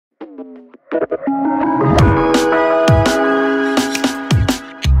Hi,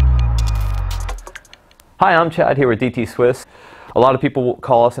 I'm Chad here with DT Swiss. A lot of people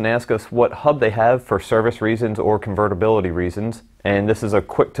call us and ask us what hub they have for service reasons or convertibility reasons, and this is a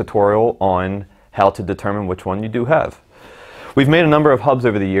quick tutorial on how to determine which one you do have. We've made a number of hubs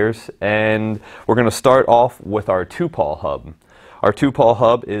over the years, and we're going to start off with our 2-Pol hub. Our 2-Pol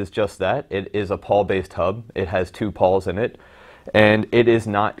hub is just that. It is a Pol-based hub. It has 2 Pols in it, and it is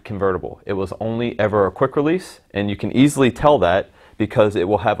not convertible. It was only ever a quick release, and you can easily tell that because it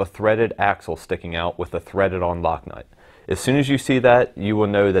will have a threaded axle sticking out with a threaded on lock nut. As soon as you see that, you will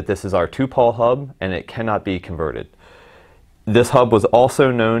know that this is our 2-Pol hub and it cannot be converted. This hub was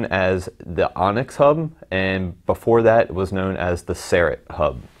also known as the Onyx hub, and before that it was known as the Cerat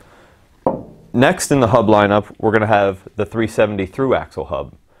hub. Next in the hub lineup, we're going to have the 370 through axle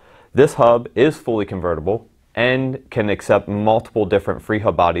hub. This hub is fully convertible and can accept multiple different free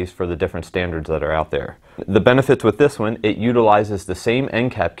hub bodies for the different standards that are out there. The benefits with this one, it utilizes the same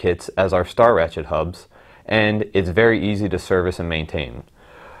end cap kits as our Star Ratchet hubs, and it's very easy to service and maintain.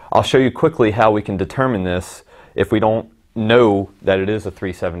 I'll show you quickly how we can determine this if we don't know that it is a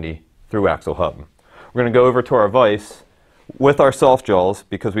 370 through axle hub. We're going to go over to our vise with our soft jaws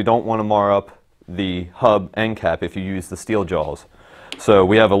because we don't want to mar up the hub end cap if you use the steel jaws. So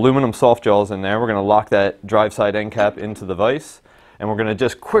we have aluminum soft jaws in there. We're going to lock that drive side end cap into the vise, and we're going to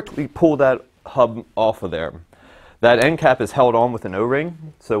just quickly pull that hub off of there. That end cap is held on with an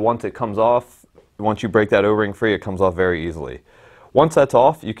O-ring, so once it comes off, once you break that O-ring free, it comes off very easily. Once that's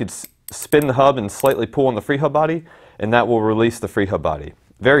off, you could spin the hub and slightly pull on the free hub body, and that will release the free hub body.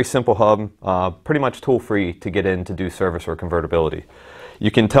 Very simple hub, pretty much tool-free to get in to do service or convertibility. You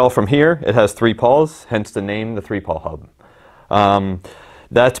can tell from here it has 3 Pols, hence the name, the 3-Pol hub.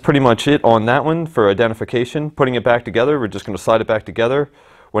 That's pretty much it on that one for identification. Putting it back together, we're just going to slide it back together.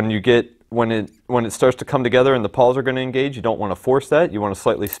 When it starts to come together and the Pols are going to engage, you don't want to force that. You want to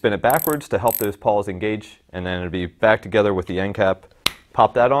slightly spin it backwards to help those Pols engage, and then it'll be back together with the end cap.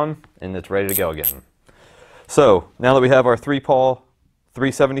 Pop that on, and it's ready to go again. So now that we have our 3-Pol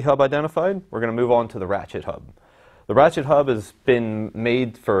 370 hub identified, we're going to move on to the Ratchet Hub. The Ratchet Hub has been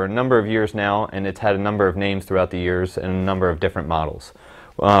made for a number of years now, and it's had a number of names throughout the years and a number of different models.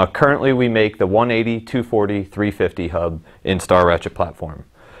 Currently we make the 180, 240, 350 hub in Star Ratchet platform.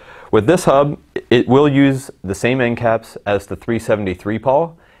 With this hub, it will use the same end caps as the 370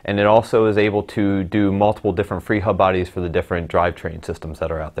 3-Pol, and it also is able to do multiple different free hub bodies for the different drivetrain systems that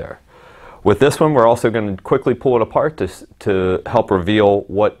are out there. With this one, we're also going to quickly pull it apart to help reveal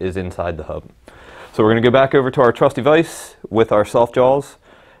what is inside the hub. So we're going to go back over to our trusty vise with our soft jaws,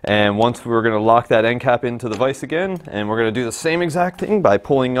 and once we're going to lock that end cap into the vise again, and we're going to do the same exact thing by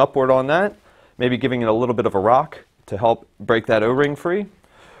pulling upward on that, maybe giving it a little bit of a rock to help break that O-ring free.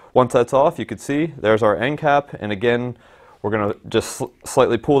 Once that's off, you can see there's our end cap, and again we're going to just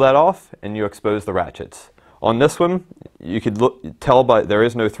slightly pull that off and you expose the ratchets. On this one, you could tell by there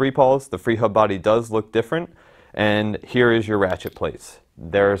is no 3 Pols. The free hub body does look different, and here is your ratchet plates.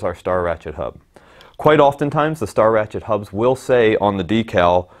 There's our Star Ratchet hub. Quite oftentimes the Star Ratchet hubs will say on the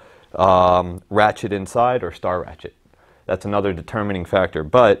decal ratchet inside or Star Ratchet. That's another determining factor,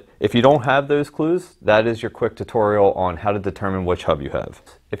 but if you don't have those clues, that is your quick tutorial on how to determine which hub you have.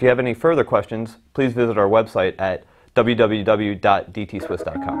 If you have any further questions, please visit our website at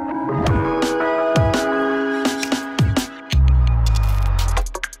www.dtswiss.com.